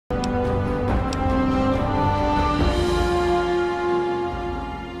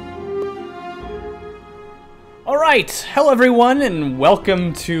Alright, hello everyone and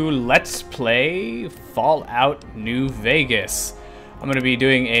welcome to Let's Play Fallout New Vegas. I'm going to be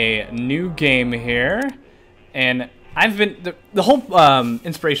doing a new game here, and I've been, the whole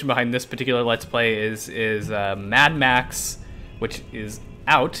inspiration behind this particular Let's Play is Mad Max, which is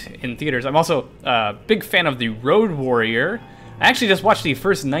out in theaters. I'm also a big fan of the Road Warrior. I actually just watched the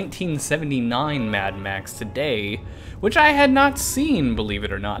first 1979 Mad Max today, which I had not seen, believe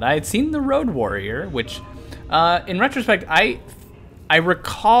it or not. I had seen the Road Warrior, which in retrospect, I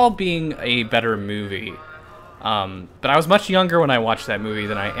recall being a better movie, but I was much younger when I watched that movie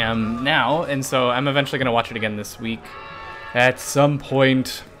than I am now, and so I'm eventually going to watch it again this week at some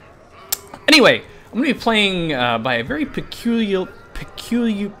point. Anyway, I'm going to be playing by a very peculiar,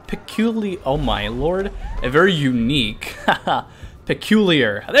 oh my lord, a very unique,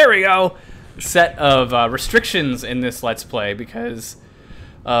 peculiar, there we go, set of restrictions in this Let's Play because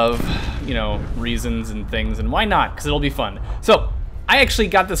of, you know, reasons and things, and why not? Because it'll be fun. So, I actually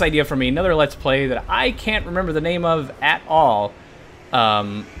got this idea from another Let's Play that I can't remember the name of at all,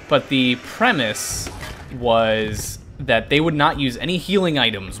 but the premise was that they would not use any healing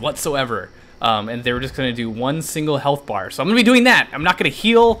items whatsoever, and they were just going to do one single health bar. So I'm going to be doing that. I'm not going to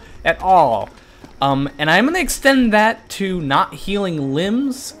heal at all, and I'm going to extend that to not healing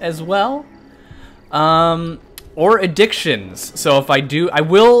limbs as well. Or addictions. So if I do,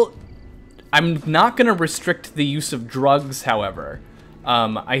 I'm not going to restrict the use of drugs, however.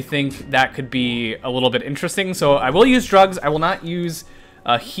 I think that could be a little bit interesting. So I will use drugs. I will not use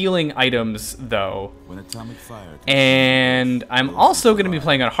healing items, though. And I'm also going to be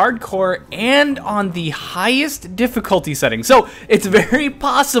playing on hardcore and on the highest difficulty setting. So it's very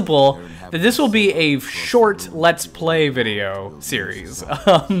possible that this will be a short Let's Play video series,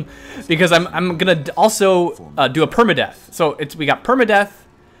 because I'm gonna also do a permadeath. So we got permadeath,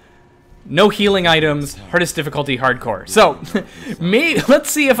 no healing items, hardest difficulty, hardcore. So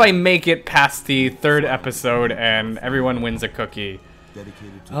let's see if I make it past the third episode and everyone wins a cookie.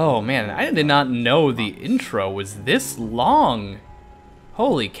 Oh man, I did not know the intro was this long.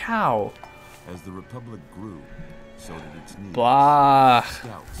 Holy cow. As the Republic grew, so did its needs. Blah.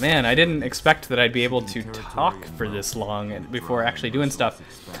 Man, I didn't expect that I'd be able to talk for this long before actually doing stuff.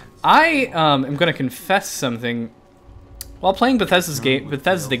 I am going to confess something. While playing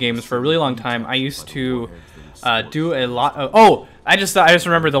Bethesda games for a really long time, I used to do a lot of... Oh, I just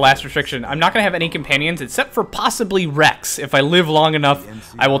remembered the last restriction. I'm not going to have any companions except for possibly Rex. If I live long enough,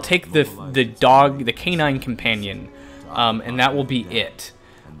 I will take the canine companion, and that will be it.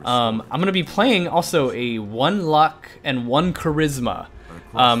 I'm going to be playing also a 1 luck and 1 charisma.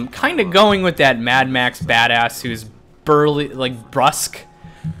 Kind of going with that Mad Max badass who's burly, like brusque,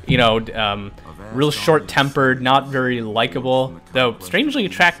 you know, real short-tempered, not very likable, though strangely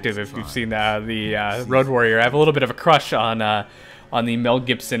attractive if you've seen the Road Warrior. I have a little bit of a crush on the Mel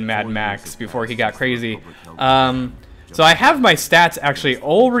Gibson Mad Max before he got crazy. So I have my stats actually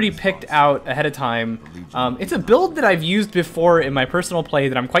already picked out ahead of time. It's a build that I've used before in my personal play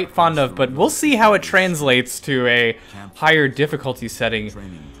that I'm quite fond of, but we'll see how it translates to a higher difficulty setting.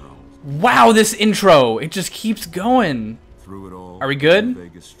 Wow, this intro! It just keeps going. Are we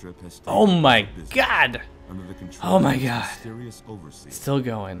good? Oh my god! Oh my god. Still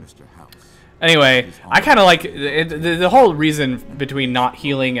going. Anyway, I kind of like the whole reason between not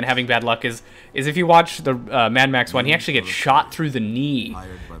healing and having bad luck is if you watch the Mad Max one, he actually gets shot through the knee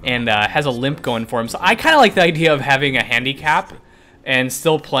and has a limp going for him. So I kind of like the idea of having a handicap and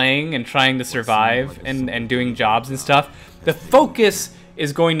still playing and trying to survive and doing jobs and stuff. The focus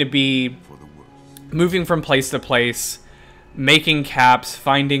is going to be moving from place to place, making caps,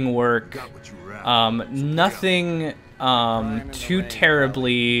 finding work. Nothing too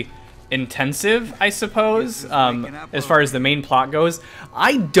terribly intensive, I suppose, as far as the main plot goes.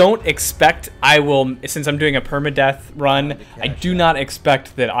 I don't expect I will, since I'm doing a permadeath run, I do not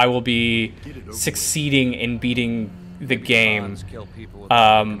expect that I will be succeeding in beating the game.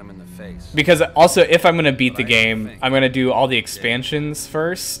 Because also, if I'm going to beat the game, I'm going to do all the expansions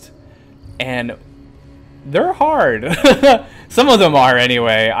first, and they're hard. Some of them are,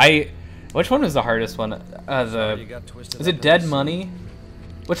 anyway. Which one was the hardest one? Is it Dead Money?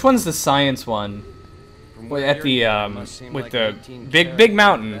 Which one's the science one? At the with the big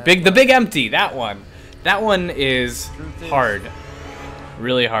mountain, the big empty. That one. That one is hard,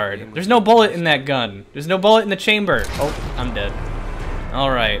 really hard. There's no bullet in that gun. There's no bullet in the chamber. Oh, I'm dead.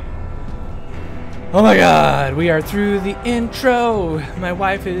 All right. Oh my God, we are through the intro. My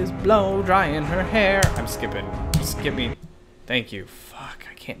wife is blow drying her hair. I'm skipping. Skip me. Thank you. Fuck,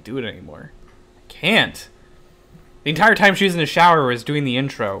 I can't do it anymore. I can't. The entire time she was in the shower was doing the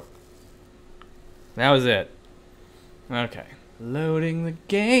intro. That was it. Okay. Loading the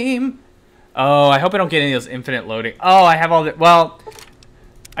game. Oh, I hope I don't get any of those infinite loading. Oh, I have all the... Well,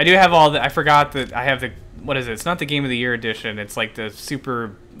 I do have all the... I forgot that I have the... What is it? It's not the Game of the Year edition. It's like the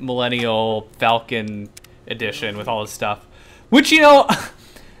Super Millennial Falcon edition with all this stuff. Which, you know,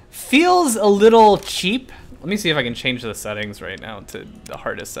 feels a little cheap. Let me see if I can change the settings right now to the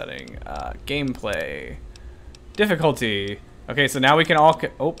hardest setting. Gameplay. Difficulty. Okay, so now we can all...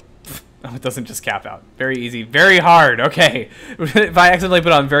 Oh, it doesn't just cap out. Very easy. Very hard. Okay. If I accidentally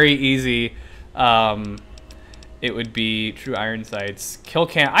put on very easy, it would be True Iron Sights. Kill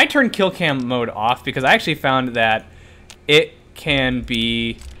cam. I turned kill cam mode off because I actually found that it can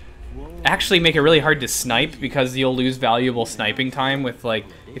be... actually make it really hard to snipe because you'll lose valuable sniping time with, like,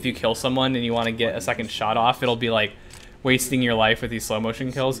 if you kill someone and you want to get a second shot off, it'll be like wasting your life with these slow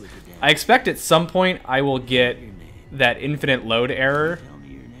motion kills. I expect at some point I will get that infinite load error.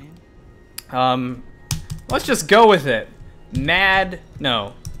 Let's just go with it. Mad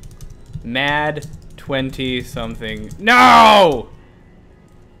 20 something. No!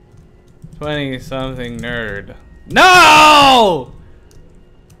 20 something nerd. No!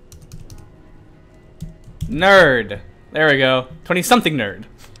 Nerd. There we go. 20 something nerd.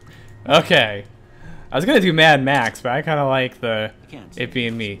 Okay. I was gonna do Mad Max, but I kinda like the it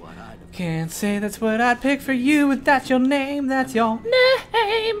being me. Can't say that's what I'd pick for you, if that's your name, that's your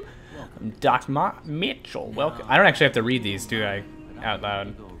name. Doc Mitchell, welcome. I don't actually have to read these, do I? Out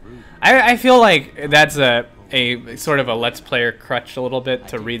loud. I feel like that's a sort of a Let's Player crutch a little bit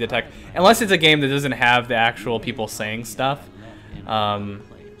to read the text. Unless it's a game that doesn't have the actual people saying stuff.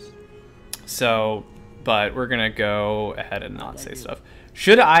 But we're gonna go ahead and not say stuff.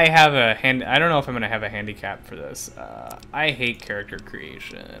 Should I have a hand? I don't know if I'm gonna have a handicap for this. I hate character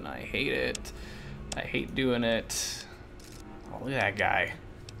creation. I hate it. I hate doing it. Oh, look at that guy.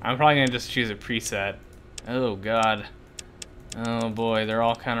 I'm probably gonna just choose a preset. Oh God. Oh boy, they're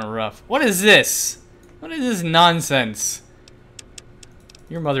all kind of rough. What is this? What is this nonsense?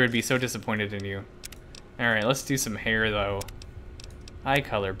 Your mother would be so disappointed in you. All right, let's do some hair though. Eye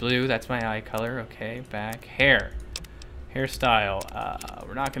color, blue, that's my eye color. Okay, back. Hair. Hairstyle.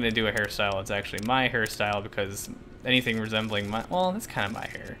 We're not going to do a hairstyle. It's actually my hairstyle because anything resembling my... Well, that's kind of my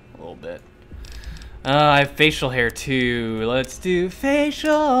hair, a little bit. I have facial hair too. Let's do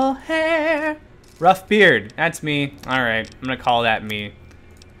facial hair. Rough beard, that's me. Alright, I'm going to call that me.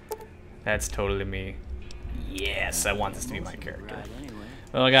 That's totally me. Yes, I want this to be my character.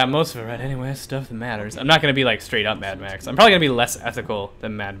 Well, I got most of it right anyway, stuff that matters. I'm not going to be like straight up Mad Max. I'm probably going to be less ethical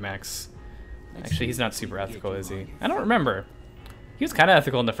than Mad Max. Actually, he's not super ethical, is he? I don't remember. He was kind of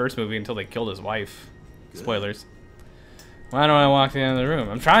ethical in the first movie until they killed his wife. Spoilers. Why don't I walk to the end of the room?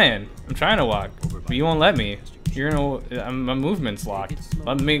 I'm trying to walk, but you won't let me. You're my movement's locked.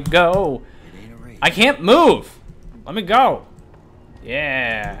 Let me go. I can't move. Let me go.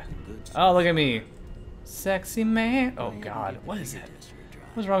 Yeah. Oh, look at me. Sexy man. Oh, God. What is that?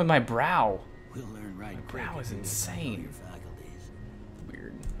 What's wrong with my brow? My brow is insane.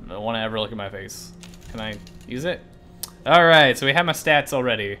 Weird. I don't want to ever look at my face. Can I use it? Alright, so we have my stats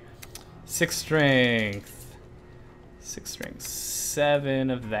already. 6 strength. 6 strength. 7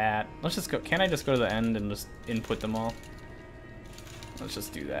 of that. Let's just go. Can't I just go to the end and just input them all? Let's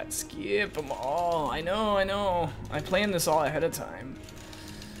just do that. Skip them all. I know. I planned this all ahead of time.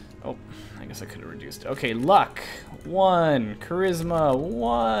 Oh, I guess I could have reduced it. Okay, luck. 1. Charisma.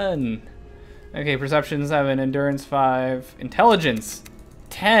 1. Okay, perception 7. Endurance 5. Intelligence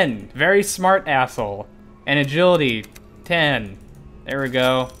 10. Very smart asshole. And agility 10. There we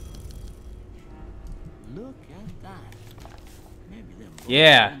go. Look at that. Maybe them bullets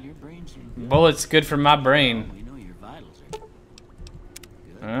Yeah. in your brains are good. Bullets good for my brain. We know your vitals are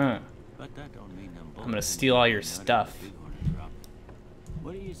good. But that don't mean them I'm gonna bullets steal all your in stuff. Bighorn are dropping.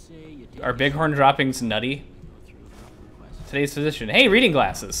 What do you say you take Are a bighorn shot droppings nutty? and go through a couple of questions? Today's physician. Hey, reading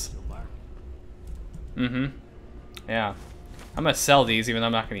glasses. So bar. Mm-hmm. Yeah. I'm gonna sell these even though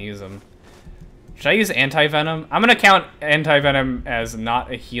I'm not gonna use them. Should I use anti-venom? I'm gonna count anti-venom as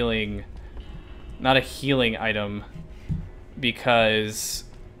not a healing item because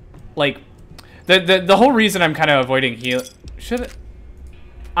like the whole reason I'm kind of avoiding heal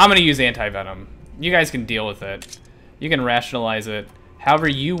I'm gonna use anti-venom. You guys can deal with it. You can rationalize it however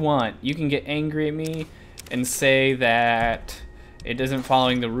you want. You can get angry at me and say that it isn't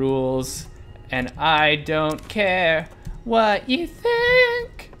following the rules, and I don't care what you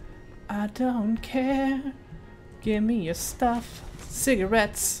think. I don't care. Give me your stuff.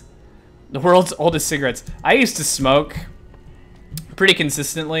 Cigarettes. The world's oldest cigarettes. I used to smoke pretty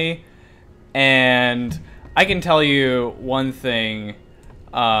consistently, and I can tell you one thing,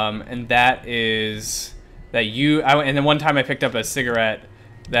 and that is that and then one time I picked up a cigarette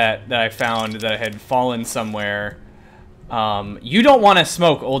that I found that had fallen somewhere. You don't want to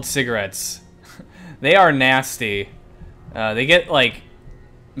smoke old cigarettes. They are nasty. They get like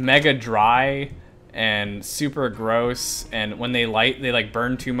mega dry and super gross, and when they light, they like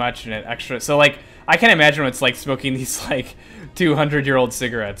burn too much and it extra. So like I can't imagine what it's like smoking these like 200-year-old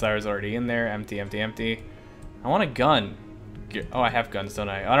cigarettes. I was already in there, empty, empty, empty. I want a gun. Oh, I have guns, don't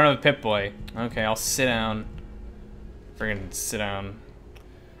I? I don't have a Pip-Boy. Okay, I'll sit down. Friggin' sit down.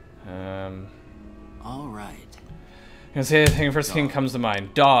 All right. Gonna say the thing first thing comes to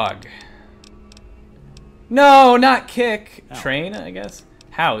mind. Dog. No, not kick. Ow. Train, I guess.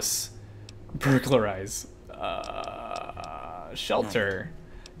 House. Burglarize. Shelter.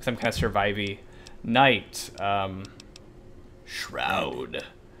 Because I'm kind of survivey. Night. Shroud.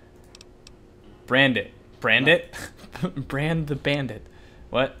 Brand it. Brand it? Brand the bandit.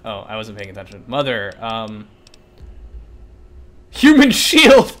 What? Oh, I wasn't paying attention. Mother. Human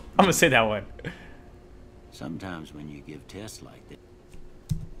shield! I'm gonna say that one. Sometimes when you give tests like that.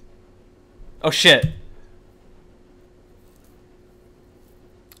 Oh shit.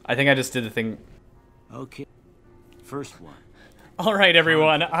 I think I just did the thing. Okay. First one. All right,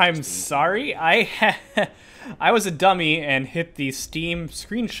 everyone. I'm sorry. I was a dummy and hit the Steam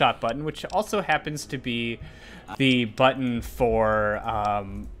screenshot button, which also happens to be the button for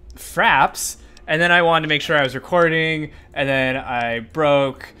Fraps. And then I wanted to make sure I was recording, and then I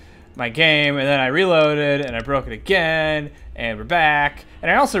broke my game, and then I reloaded, and I broke it again, and we're back.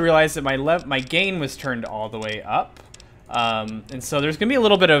 And I also realized that my gain was turned all the way up. And so there's gonna be a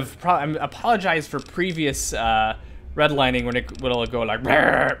little bit of I apologize for previous redlining when it'll go like,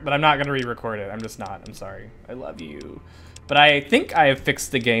 but I'm not gonna re-record it. I'm just not. I'm sorry. I love you, but I think I have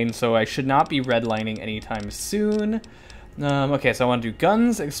fixed the gain, so I should not be redlining anytime soon. Okay, so I want to do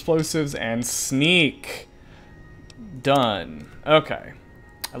guns, explosives, and sneak. Done. Okay.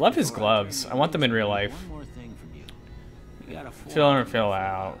 I love his gloves. I want them in real life. One more thing from you. You got a Fill in or fill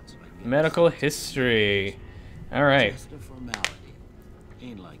out. Medical history. All right. Just a formality.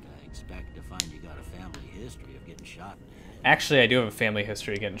 Ain't like I expect to find you got a family history of getting shot in the head. Actually, I do have a family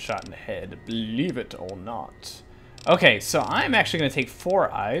history of getting shot in the head. Believe it or not. Okay, so I'm actually going to take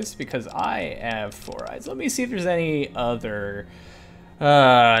 4 eyes because I have 4 eyes. Let me see if there's any other... no.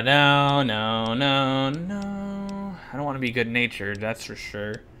 I don't want to be good-natured, that's for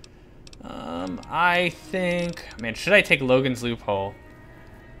sure. I think... Man, should I take Logan's loophole?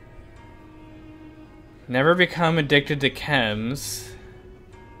 Never become addicted to chems.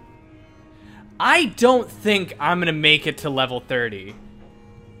 I don't think I'm going to make it to level 30.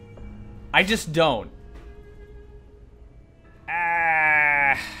 I just don't.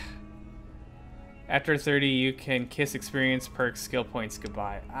 After 30, you can kiss experience, perks, skill points,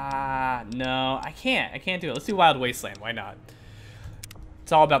 goodbye. No, I can't. I can't do it. Let's do Wild Wasteland. Why not?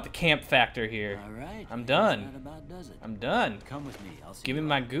 It's all about the camp factor here. All right. I'm done. That about does it. I'm done. Come with me. I'll see Give you him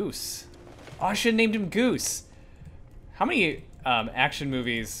my around. goose. Oh, I should have named him Goose. How many action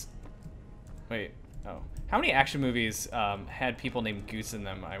movies... Wait. Oh. How many action movies had people named Goose in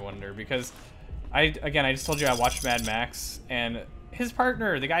them, I wonder? Because, again, I just told you I watched Mad Max, and his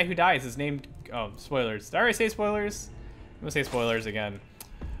partner, the guy who dies, is named... Oh, spoilers. Did I already say spoilers? I'm gonna say spoilers again.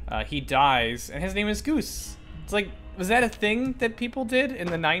 He dies, and his name is Goose. It's like, was that a thing that people did in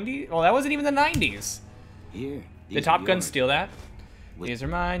the 90s? Well, that wasn't even the 90s. Here. Did Top Gun steal that? With- These are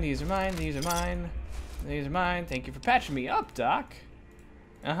mine, these are mine, these are mine. These are mine. Thank you for patching me up, Doc.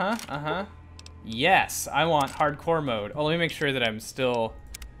 Yes, I want hardcore mode. Oh, let me make sure that I'm still...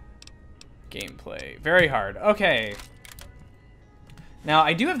 Gameplay. Very hard. Okay. Now,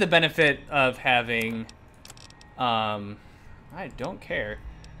 I do have the benefit of having... I don't care.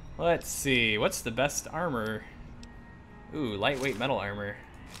 Let's see. What's the best armor? Ooh, lightweight metal armor.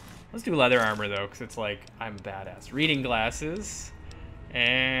 Let's do leather armor, though, because it's like, I'm badass. Reading glasses.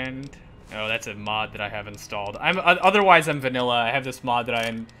 And... Oh, that's a mod that I have installed. Otherwise, I'm vanilla. I have this mod that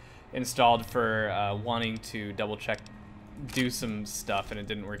I installed for wanting to double-check, do some stuff, and it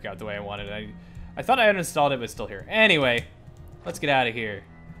didn't work out the way I wanted. I thought I had installed it, but it's still here. Anyway, let's get out of here.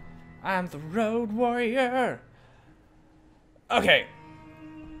 I'm the road warrior. Okay.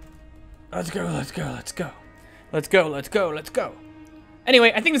 Let's go, let's go, let's go. Let's go, let's go, let's go.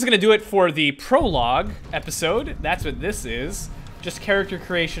 Anyway, I think this is going to do it for the prologue episode. That's what this is. Just character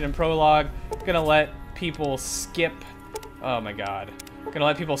creation and prologue. Gonna let people skip. Oh my god. Gonna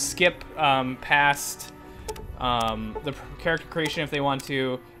let people skip past the character creation if they want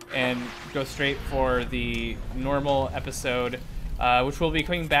to, and go straight for the normal episode, which we'll be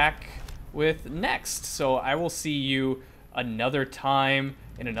coming back with next. So I will see you another time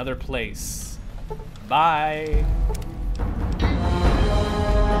in another place. Bye.